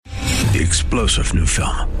The explosive new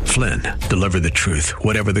film, Flynn, deliver the truth,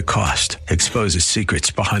 whatever the cost, exposes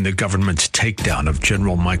secrets behind the government's takedown of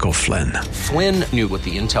General Michael Flynn. Flynn knew what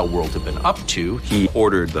the intel world had been up to. He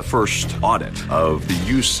ordered the first audit of the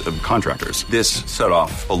use of contractors. This set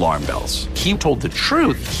off alarm bells. He told the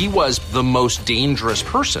truth. He was the most dangerous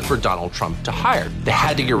person for Donald Trump to hire. They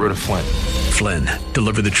had to get rid of Flynn. Flynn,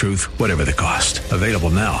 deliver the truth, whatever the cost. Available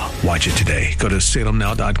now. Watch it today. Go to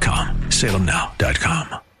salemnow.com.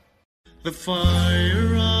 salemnow.com. The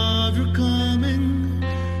fire of your coming,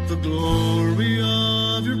 the glory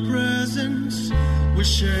of your presence will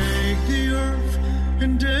shake the earth,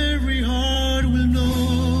 and every heart will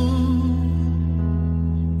know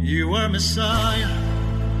you are Messiah,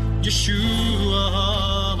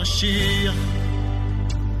 Yeshua Mashiach,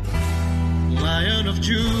 Lion of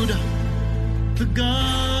Judah, the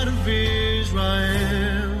God of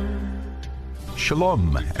Israel.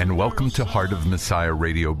 Shalom, and welcome to Heart of Messiah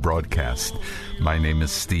radio broadcast. My name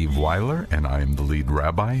is Steve Weiler, and I am the lead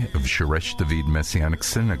rabbi of Shoresh David Messianic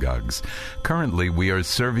Synagogues. Currently, we are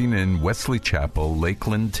serving in Wesley Chapel,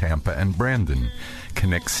 Lakeland, Tampa, and Brandon.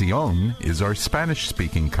 Conexión is our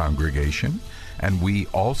Spanish-speaking congregation, and we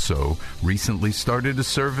also recently started a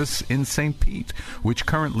service in St. Pete, which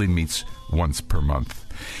currently meets once per month.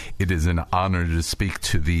 It is an honor to speak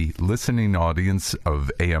to the listening audience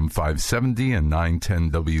of AM 570 and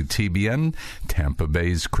 910 WTBN, Tampa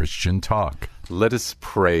Bay's Christian Talk. Let us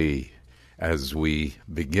pray as we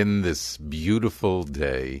begin this beautiful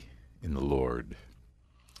day in the Lord.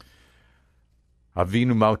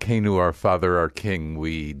 Avinu Malkeinu, our Father, our King,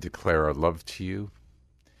 we declare our love to you.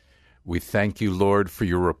 We thank you, Lord, for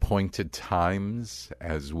your appointed times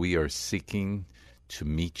as we are seeking to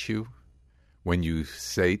meet you. When you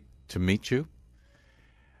say to meet you,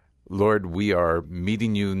 Lord, we are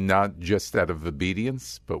meeting you not just out of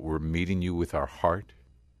obedience, but we're meeting you with our heart,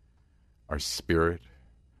 our spirit,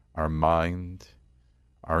 our mind,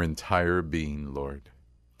 our entire being, Lord.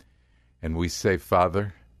 And we say,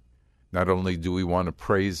 Father, not only do we want to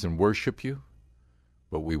praise and worship you,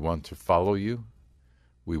 but we want to follow you.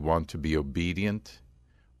 We want to be obedient.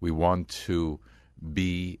 We want to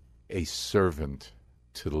be a servant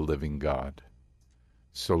to the living God.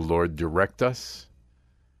 So, Lord, direct us,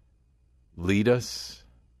 lead us,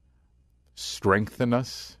 strengthen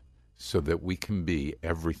us, so that we can be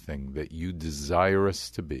everything that you desire us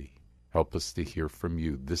to be. Help us to hear from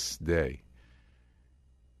you this day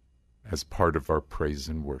as part of our praise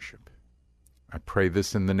and worship. I pray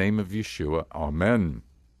this in the name of Yeshua. Amen.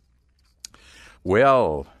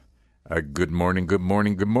 Well, good morning.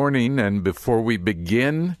 And before we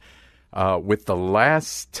begin with the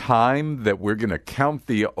last time that we're going to count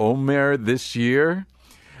the Omer this year,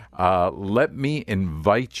 let me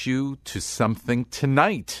invite you to something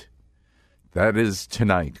tonight. That is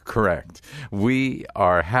tonight, correct. We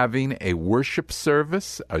are having a worship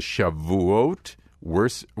service, a Shavuot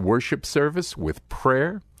worship service with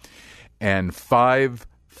prayer and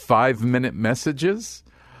five-minute messages.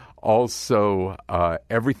 Also,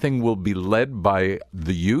 everything will be led by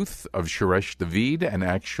the youth of Shoresh David and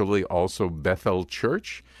actually also Bethel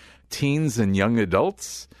Church. Teens and young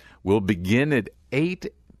adults will begin at 8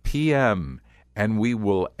 p.m. and we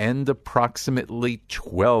will end approximately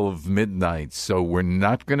 12 midnight. So we're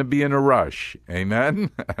not going to be in a rush.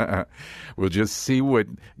 Amen? We'll just see what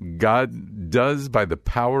God does by the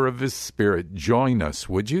power of His Spirit. Join us,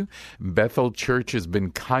 would you? Bethel Church has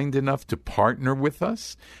been kind enough to partner with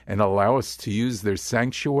us and allow us to use their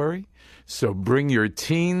sanctuary. So bring your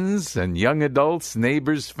teens and young adults,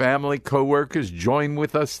 neighbors, family, co-workers. Join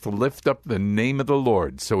with us to lift up the name of the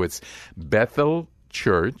Lord. So it's Bethel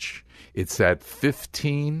Church. It's at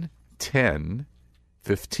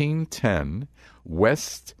 1510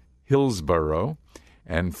 West Hillsboro.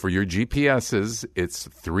 And for your GPSs, it's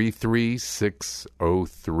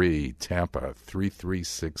 33603, Tampa,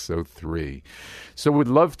 33603. So we'd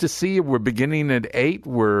love to see you. We're beginning at 8.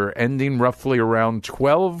 We're ending roughly around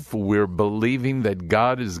 12. We're believing that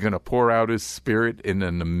God is going to pour out His Spirit in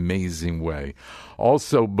an amazing way.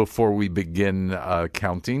 Also, before we begin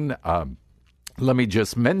counting, let me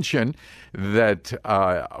just mention that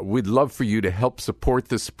we'd love for you to help support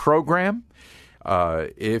this program.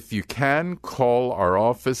 If you can, call our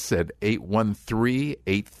office at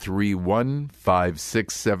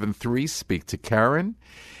 813-831-5673. Speak to Karen.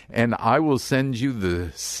 And I will send you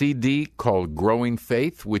the CD called Growing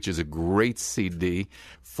Faith, which is a great CD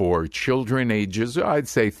for children ages, I'd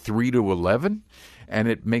say 3 to 11. And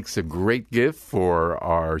it makes a great gift for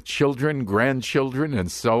our children, grandchildren,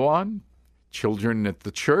 and so on. Children at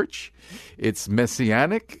the church. It's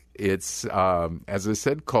messianic. It's, as I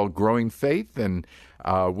said, called Growing Faith. And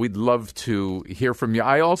We'd love to hear from you.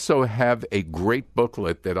 I also have a great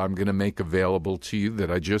booklet that I'm going to make available to you that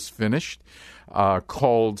I just finished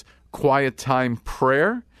called Quiet Time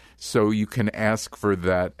Prayer. So you can ask for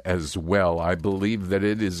that as well. I believe that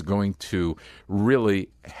it is going to really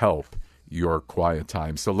help your quiet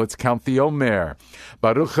time. So let's count the Omer.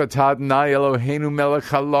 Baruch atah Adonai Eloheinu melech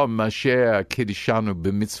haolam asher kiddushanu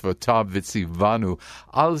b'mitzvotav v'tzivanu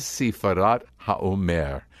al sifarat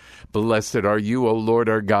haomer. Blessed are you, O Lord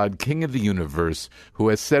our God, King of the universe, who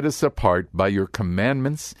has set us apart by your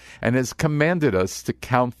commandments and has commanded us to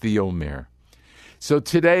count the Omer. So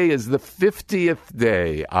today is the 50th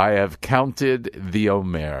day I have counted the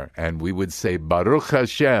Omer, and we would say Baruch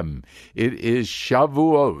Hashem. It is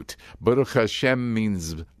Shavuot. Baruch Hashem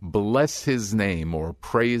means bless his name or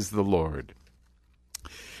praise the Lord.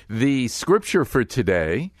 The scripture for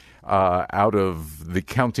today, out of the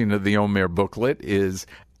Counting of the Omer booklet, is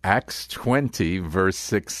Acts 20, verse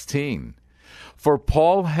 16. For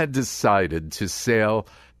Paul had decided to sail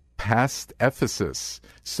past Ephesus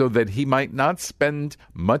so that he might not spend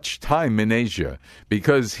much time in Asia,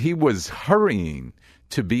 because he was hurrying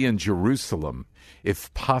to be in Jerusalem,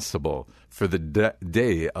 if possible, for the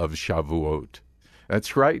day of Shavuot.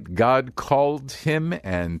 That's right. God called him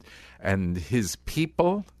and his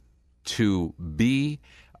people to be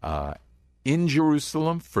in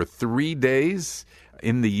Jerusalem for 3 days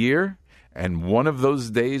in the year, and one of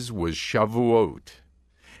those days was Shavuot.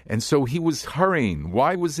 And so he was hurrying.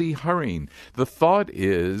 Why was he hurrying? The thought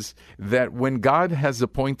is that when God has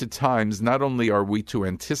appointed times, not only are we to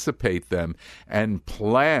anticipate them and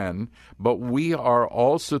plan, but we are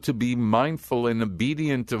also to be mindful and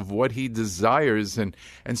obedient of what he desires. And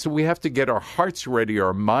so we have to get our hearts ready,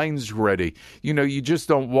 our minds ready. You know, you just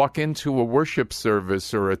don't walk into a worship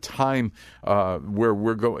service or a time where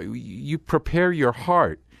we're going. You prepare your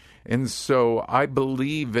heart. And so I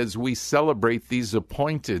believe as we celebrate these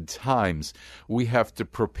appointed times, we have to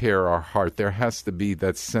prepare our heart. There has to be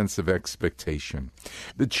that sense of expectation.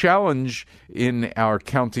 The challenge in our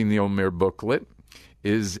Counting the Omer booklet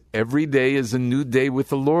is every day is a new day with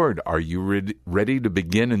the Lord. Are you ready to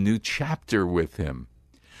begin a new chapter with him?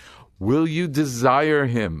 Will you desire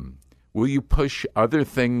him? Will you push other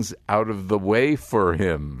things out of the way for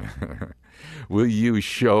him? Will you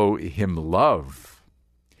show him love?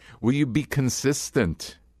 Will you be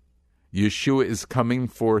consistent? Yeshua is coming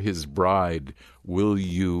for his bride. Will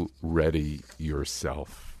you ready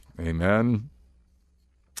yourself? Amen?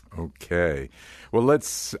 Okay. Well,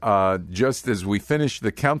 let's, just as we finish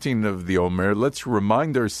the counting of the Omer, let's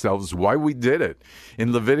remind ourselves why we did it.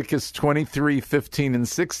 In Leviticus 23, 15, and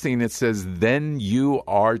 16, it says, "Then you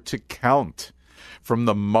are to count from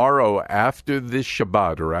the morrow after the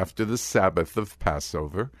Shabbat, or after the Sabbath of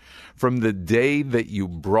Passover, from the day that you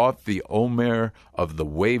brought the Omer of the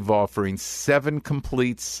wave offering, 7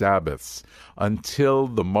 complete Sabbaths, until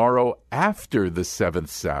the morrow after the 7th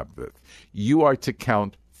Sabbath. You are to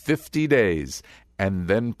count 50 days, and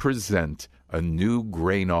then present a new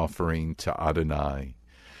grain offering to Adonai."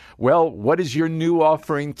 Well, what is your new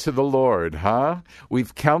offering to the Lord, huh?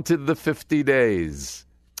 We've counted the 50 days.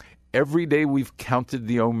 Every day we've counted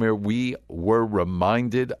the Omer, we were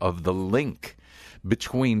reminded of the link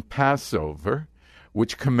between Passover,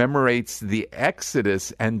 which commemorates the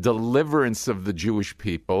exodus and deliverance of the Jewish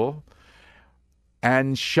people,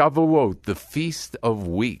 and Shavuot, the Feast of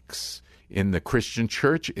Weeks. In the Christian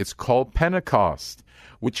church, it's called Pentecost,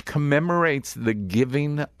 which commemorates the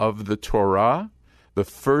giving of the Torah, the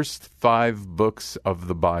first 5 books of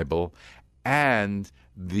the Bible, and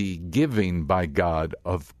the giving by God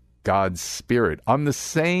of God's Spirit. On the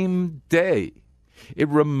same day, it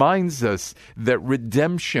reminds us that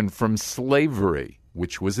redemption from slavery,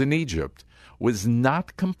 which was in Egypt, was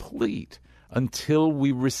not complete until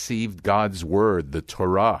we received God's Word, the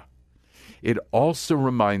Torah. It also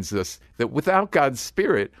reminds us that without God's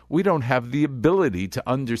Spirit, we don't have the ability to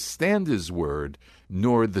understand His Word,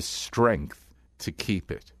 nor the strength to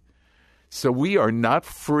keep it. So we are not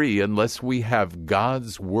free unless we have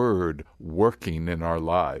God's Word working in our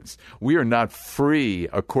lives. We are not free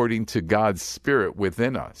according to God's Spirit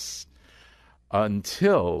within us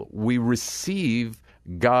until we receive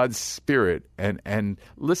God's Spirit. And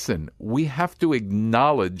listen, we have to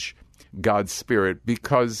acknowledge God's Spirit,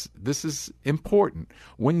 because this is important.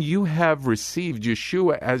 When you have received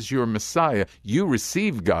Yeshua as your Messiah, you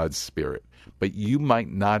receive God's Spirit, but you might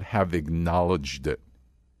not have acknowledged it.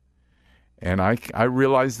 And I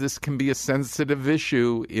realize this can be a sensitive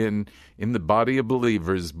issue in the body of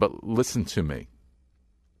believers, but listen to me.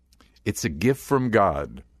 It's a gift from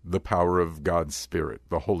God, the power of God's Spirit,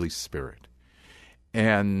 the Holy Spirit.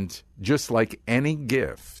 And just like any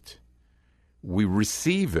gift, we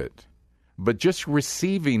receive it. But just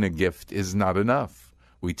receiving a gift is not enough.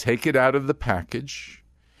 We take it out of the package,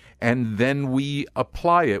 and then we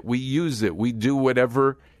apply it. We use it. We do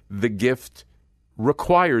whatever the gift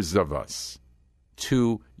requires of us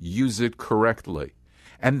to use it correctly.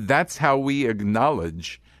 And that's how we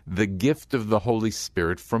acknowledge the gift of the Holy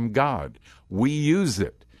Spirit from God. We use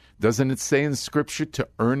it. Doesn't it say in Scripture to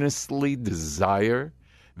earnestly desire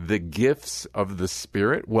the gifts of the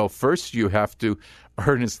Spirit? Well, first you have to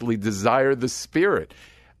earnestly desire the Spirit.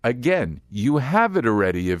 Again, you have it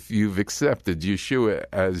already if you've accepted Yeshua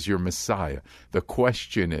as your Messiah. The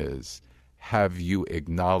question is, have you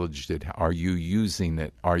acknowledged it? Are you using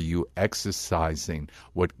it? Are you exercising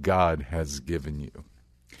what God has given you?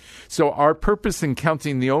 So our purpose in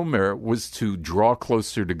counting the Omer was to draw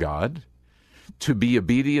closer to God, to be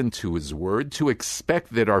obedient to His word, to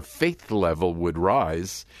expect that our faith level would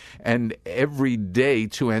rise, and every day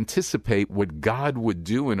to anticipate what God would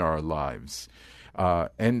do in our lives,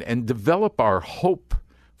 and develop our hope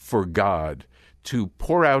for God to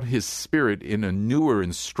pour out His Spirit in a newer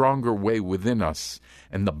and stronger way within us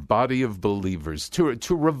and the body of believers, to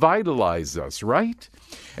revitalize us, right?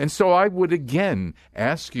 And so I would again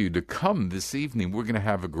ask you to come this evening. We're going to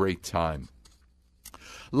have a great time.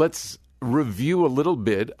 Let's review a little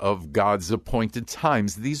bit of God's appointed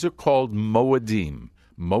times. These are called Moedim.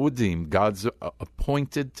 Moedim, God's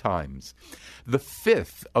appointed times. The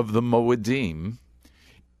fifth of the Moedim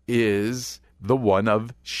is the one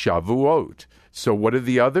of Shavuot. So what are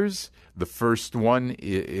the others? The first one,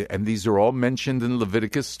 and these are all mentioned in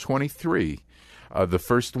Leviticus 23. The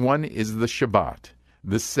first one is the Shabbat.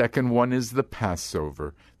 The second one is the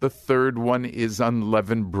Passover. The third one is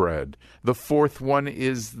unleavened bread. The fourth one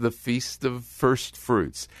is the Feast of First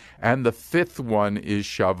Fruits. And the fifth one is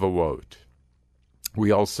Shavuot.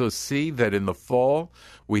 We also see that in the fall,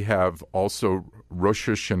 we have also Rosh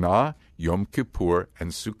Hashanah, Yom Kippur,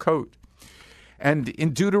 and Sukkot. And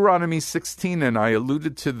in Deuteronomy 16, and I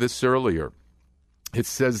alluded to this earlier, it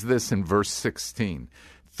says this in verse 16,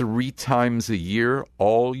 3 times a year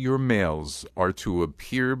all your males are to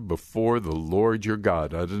appear before the Lord your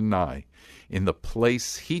God, Adonai, in the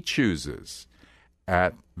place He chooses,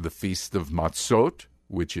 at the Feast of Matzot,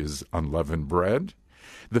 which is unleavened bread,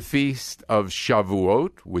 the Feast of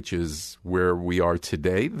Shavuot, which is where we are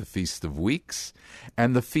today, the Feast of Weeks,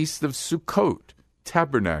 and the Feast of Sukkot,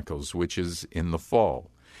 Tabernacles, which is in the fall.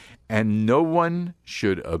 And no one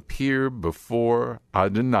should appear before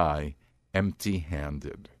Adonai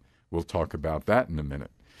empty-handed. We'll talk about that in a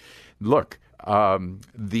minute. Look,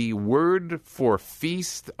 the word for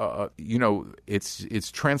feast,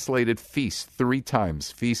 it's translated feast 3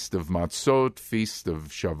 times. Feast of Matzot, Feast of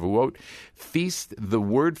Shavuot. Feast, the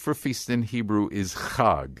word for feast in Hebrew is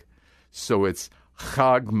Chag. So it's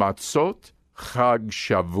Chag Matzot, Chag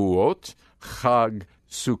Shavuot, Chag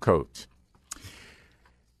Sukkot.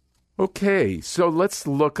 Okay, so let's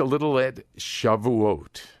look a little at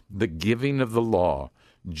Shavuot, the giving of the law.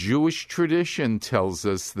 Jewish tradition tells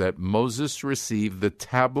us that Moses received the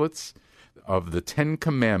tablets of the 10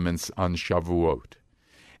 Commandments on Shavuot.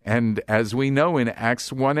 And as we know in Acts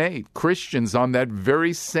 1:8, Christians on that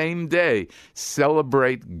very same day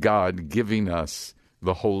celebrate God giving us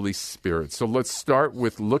the Holy Spirit. So let's start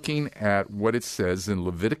with looking at what it says in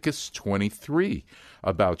Leviticus 23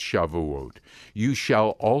 about Shavuot. You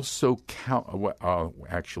shall also count,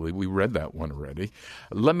 actually, we read that one already.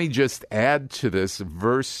 Let me just add to this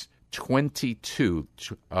verse 22.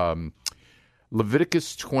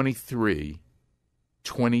 Leviticus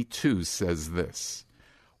 23:22 says this,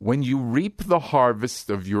 when you reap the harvest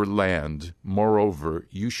of your land, moreover,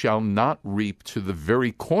 you shall not reap to the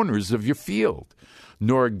very corners of your field,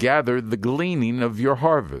 nor gather the gleaning of your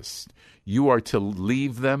harvest. You are to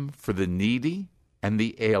leave them for the needy and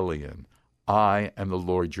the alien. I am the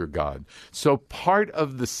Lord your God. So part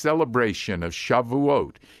of the celebration of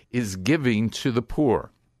Shavuot is giving to the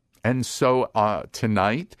poor. And so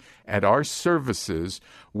tonight at our services,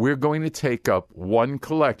 we're going to take up one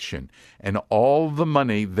collection, and all the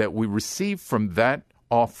money that we receive from that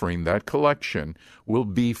offering, that collection, will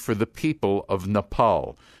be for the people of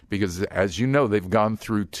Nepal. Because as you know, they've gone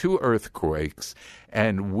through 2 earthquakes,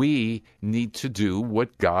 and we need to do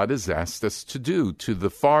what God has asked us to do to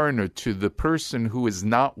the foreigner, to the person who is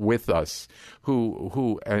not with us,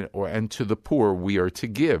 and to the poor we are to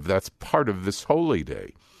give. That's part of this holy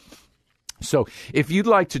day. So if you'd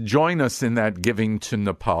like to join us in that giving to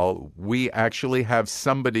Nepal, we actually have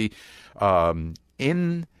somebody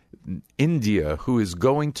in India who is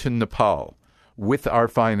going to Nepal with our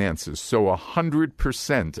finances. So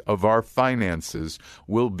 100% of our finances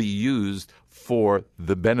will be used for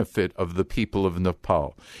the benefit of the people of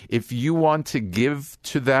Nepal. If you want to give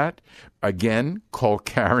to that, again, call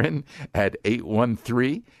Karen at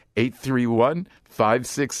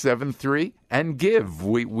 813-831-5673 and give.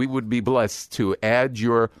 We would be blessed to add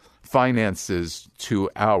your finances to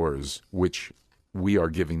ours, which we are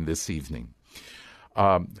giving this evening.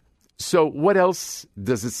 So what else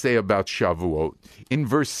does it say about Shavuot? In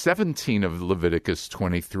verse 17 of Leviticus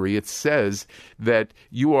 23, it says that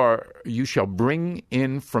you shall bring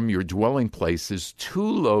in from your dwelling places 2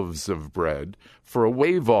 loaves of bread for a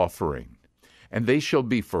wave offering, and they shall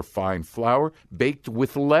be for fine flour, baked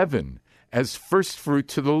with leaven, as first fruit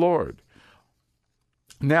to the Lord.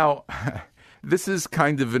 Now, this is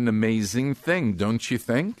kind of an amazing thing, don't you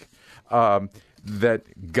think?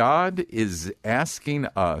 That God is asking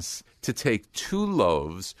us to take 2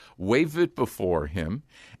 loaves, wave it before him,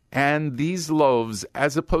 and these loaves,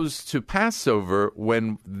 as opposed to Passover,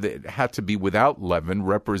 when it had to be without leaven,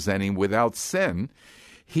 representing without sin,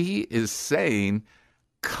 he is saying,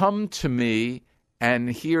 come to me and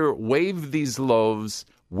here, wave these loaves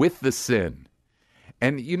with the sin.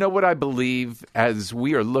 And you know what I believe as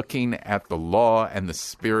we are looking at the law and the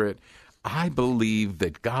Spirit? I believe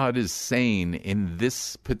that God is saying in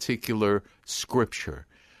this particular scripture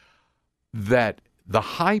that the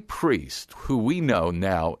high priest, who we know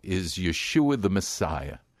now is Yeshua the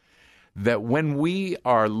Messiah, that when we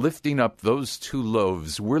are lifting up those 2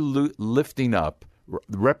 loaves, we're lifting up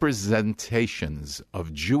representations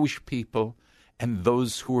of Jewish people and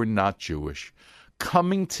those who are not Jewish,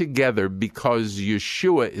 coming together because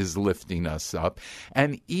Yeshua is lifting us up.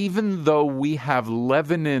 And even though we have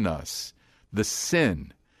leaven in us, the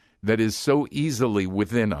sin that is so easily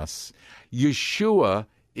within us, Yeshua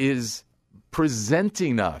is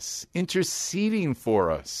presenting us, interceding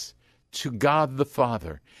for us to God the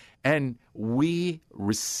Father. And we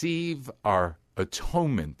receive our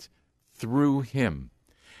atonement through him.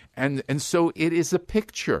 And so it is a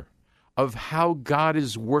picture of how God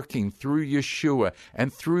is working through Yeshua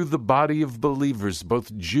and through the body of believers,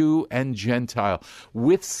 both Jew and Gentile,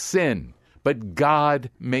 with sin. But God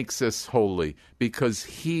makes us holy because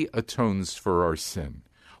he atones for our sin.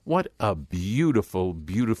 What a beautiful,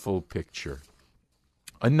 beautiful picture.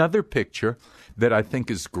 Another picture that I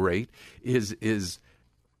think is great is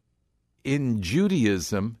in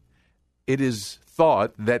Judaism, it is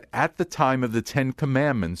thought that at the time of the 10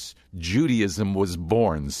 Commandments, Judaism was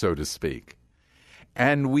born, so to speak.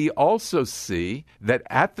 And we also see that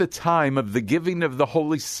at the time of the giving of the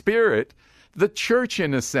Holy Spirit, the church,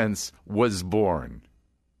 in a sense, was born.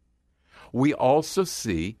 We also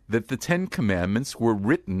see that the 10 Commandments were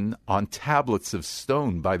written on tablets of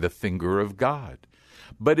stone by the finger of God.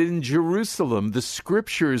 But in Jerusalem, the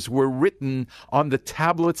scriptures were written on the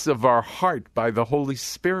tablets of our heart by the Holy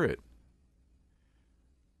Spirit.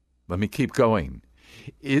 Let me keep going.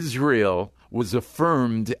 Israel was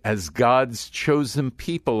affirmed as God's chosen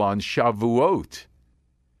people on Shavuot.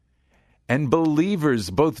 And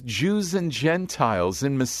believers, both Jews and Gentiles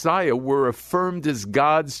in Messiah, were affirmed as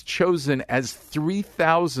God's chosen, as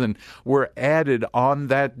 3,000 were added on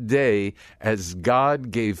that day as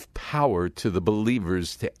God gave power to the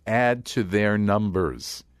believers to add to their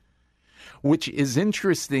numbers. Which is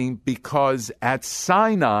interesting because at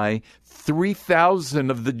Sinai, 3,000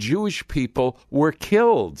 of the Jewish people were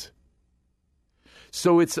killed.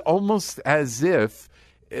 So it's almost as if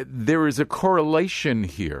there is a correlation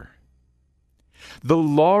here. The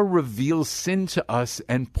law reveals sin to us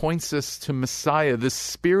and points us to Messiah. The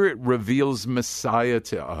Spirit reveals Messiah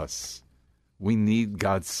to us. We need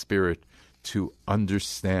God's Spirit to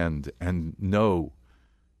understand and know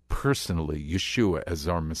personally Yeshua as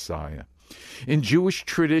our Messiah. In Jewish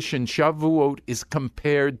tradition, Shavuot is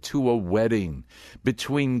compared to a wedding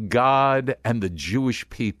between God and the Jewish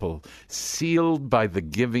people, sealed by the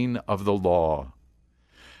giving of the law.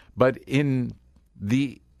 But in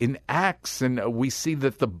Acts, and we see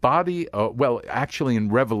that the body, actually in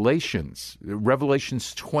Revelations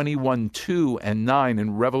 21:2 and 9,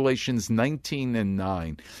 and Revelations 19 and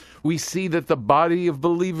 9, we see that the body of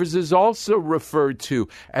believers is also referred to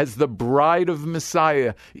as the bride of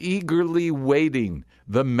Messiah, eagerly waiting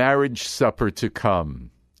the marriage supper to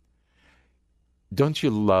come. Don't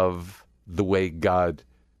you love the way God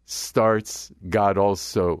starts, God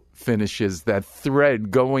also finishes? That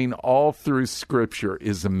thread going all through Scripture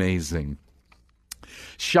is amazing.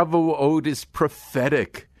 Shavuot is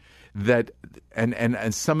prophetic, that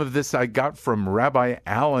and some of this I got from Rabbi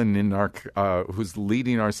Allen in our who's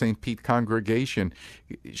leading our St. Pete congregation.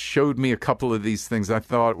 He showed me a couple of these things I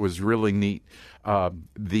thought was really neat.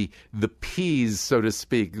 The P's, so to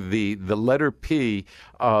speak, the letter P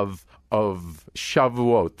of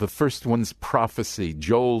Shavuot. The first one's prophecy,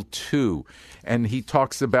 Joel 2. And he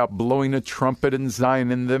talks about blowing a trumpet in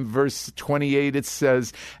Zion. And then verse 28, it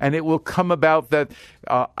says, and it will come about that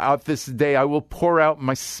out this day I will pour out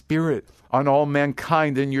my spirit on all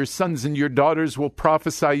mankind, and your sons and your daughters will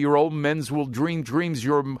prophesy, your old men will dream dreams,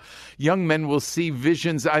 your young men will see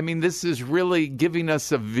visions. I mean, this is really giving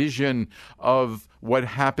us a vision of what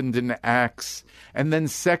happened in Acts. And then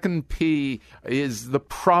second P is the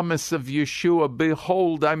promise of Yeshua.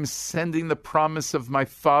 Behold, I'm sending the promise of my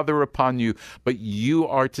Father upon you, but you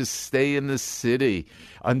are to stay in the city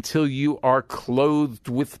until you are clothed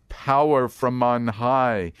with power from on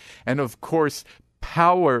high. And of course,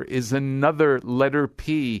 power is another letter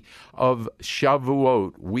P of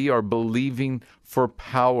Shavuot. We are believing for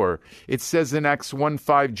power. It says in Acts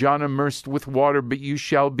 1:5, John immersed with water, but you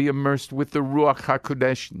shall be immersed with the Ruach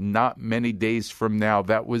HaKodesh not many days from now.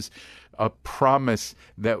 That was a promise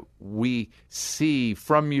that we see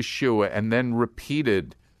from Yeshua and then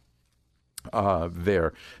repeated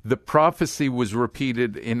there. The prophecy was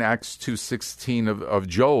repeated in Acts 2:16 of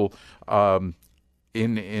Joel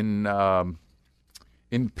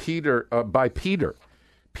in Peter by Peter.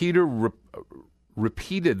 Peter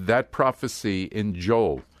repeated that prophecy in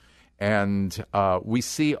Joel. And we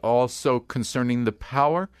see also concerning the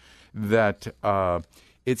power that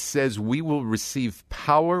it says we will receive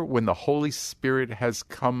power when the Holy Spirit has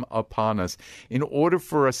come upon us. In order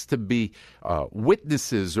for us to be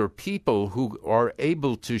witnesses or people who are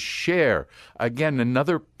able to share, again,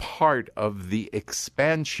 another part of the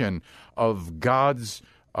expansion of God's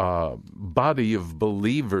body of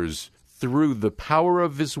believers through the power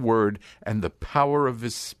of His Word and the power of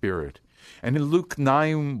His Spirit. And in Luke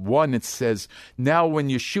 9:1 it says, now when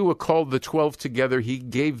Yeshua called the 12 together, He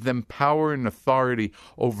gave them power and authority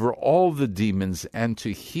over all the demons and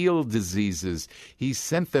to heal diseases. He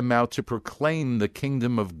sent them out to proclaim the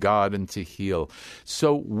kingdom of God and to heal.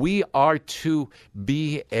 So we are to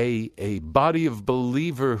be a body of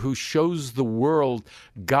believer who shows the world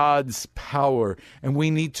God's power. And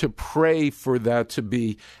we need to pray for that to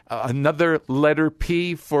be another letter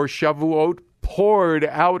P for Shavuot, poured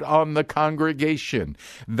out on the congregation.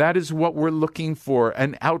 That is what we're looking for,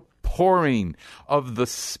 an outpouring of the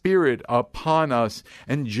Spirit upon us.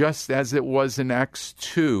 And just as it was in Acts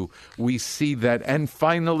 2, we see that. And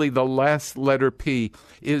finally, the last letter P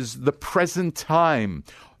is the present time.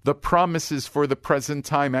 The promises for the present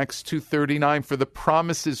time, Acts 2:39, for the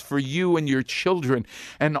promises for you and your children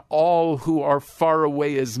and all who are far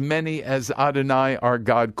away, as many as Adonai our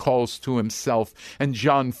God calls to Himself. And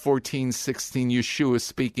John 14:16, Yeshua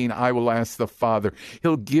speaking, I will ask the Father,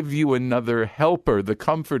 He'll give you another helper, the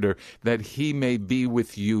Comforter, that He may be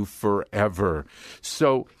with you forever.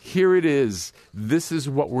 So here it is. This is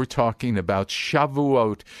what we're talking about.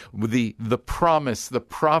 Shavuot, the promise, the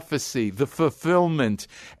prophecy, the fulfillment.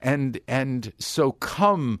 And so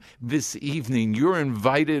come this evening. You're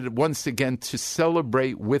invited once again to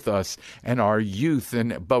celebrate with us and our youth.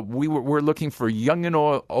 But we're looking for young and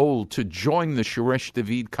old to join the Shoresh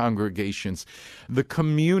David congregations. The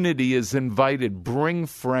community is invited. Bring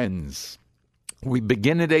friends. We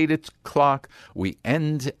begin at 8 o'clock. We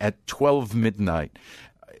end at 12 midnight.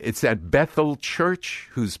 It's at Bethel Church,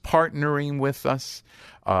 who's partnering with us.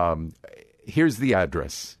 Here's the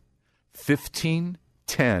address.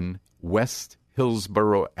 1510 West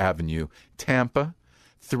Hillsborough Avenue, Tampa,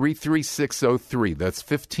 33603. That's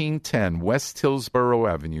 1510 West Hillsborough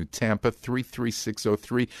Avenue, Tampa,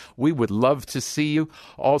 33603. We would love to see you.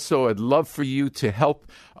 Also, I'd love for you to help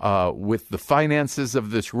with the finances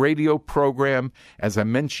of this radio program. As I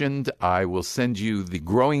mentioned, I will send you the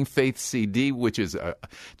Growing Faith CD, which is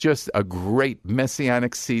just a great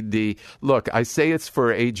Messianic CD. Look, I say it's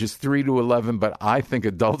for ages 3 to 11, but I think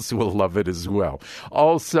adults will love it as well.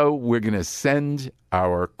 Also, we're going to send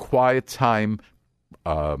our Quiet Time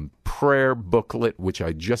prayer booklet, which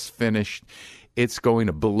I just finished. It's going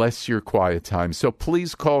to bless your quiet time. So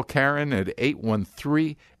please call Karen at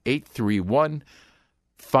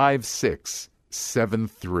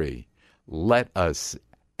 813-831-5673. Let us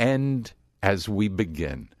end as we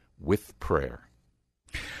begin with prayer.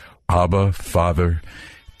 Abba, Father,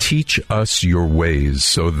 teach us your ways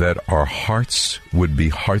so that our hearts would be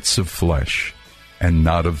hearts of flesh and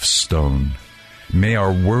not of stone. May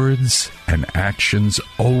our words and actions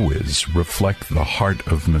always reflect the heart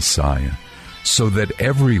of Messiah, so that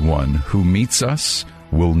everyone who meets us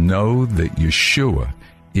will know that Yeshua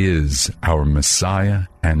is our Messiah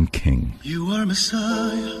and King. You are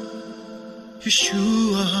Messiah,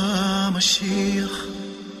 Yeshua HaMashiach,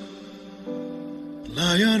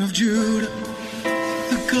 Lion of Judah,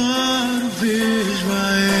 the God of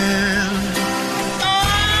Israel.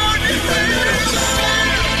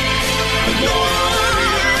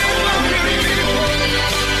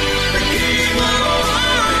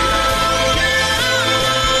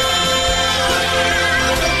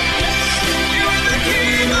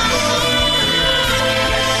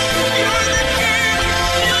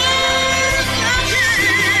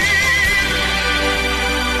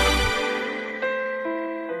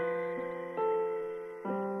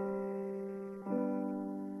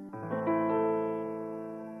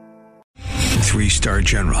 Three-star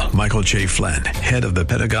General Michael J. Flynn, head of the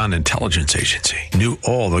Pentagon Intelligence Agency, knew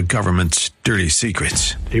all the government's dirty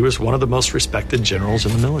secrets. He was one of the most respected generals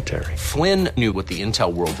in the military. Flynn knew what the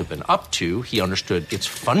intel world had been up to. He understood its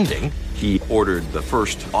funding. He ordered the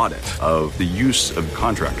first audit of the use of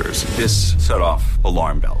contractors. This set off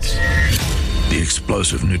alarm bells. The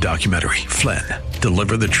explosive new documentary, Flynn,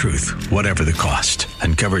 Deliver the Truth, Whatever the Cost,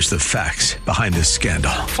 uncovers the facts behind this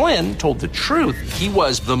scandal. Flynn told the truth. He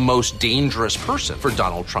was the most dangerous person for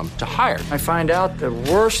Donald Trump to hire. I find out the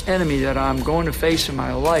worst enemy that I'm going to face in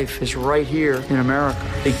my life is right here in America.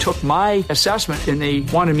 They took my assessment and they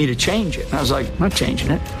wanted me to change it. And I was like, I'm not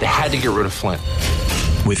changing it. They had to get rid of Flynn.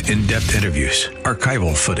 With in-depth interviews,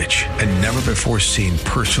 archival footage, and never-before-seen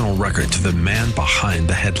personal records of the man behind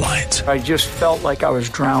the headlines. I just felt like I was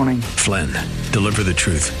drowning. Flynn, Deliver the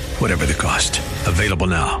Truth, Whatever the Cost. Available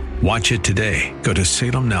now. Watch it today. Go to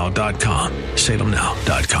salemnow.com.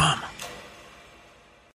 salemnow.com.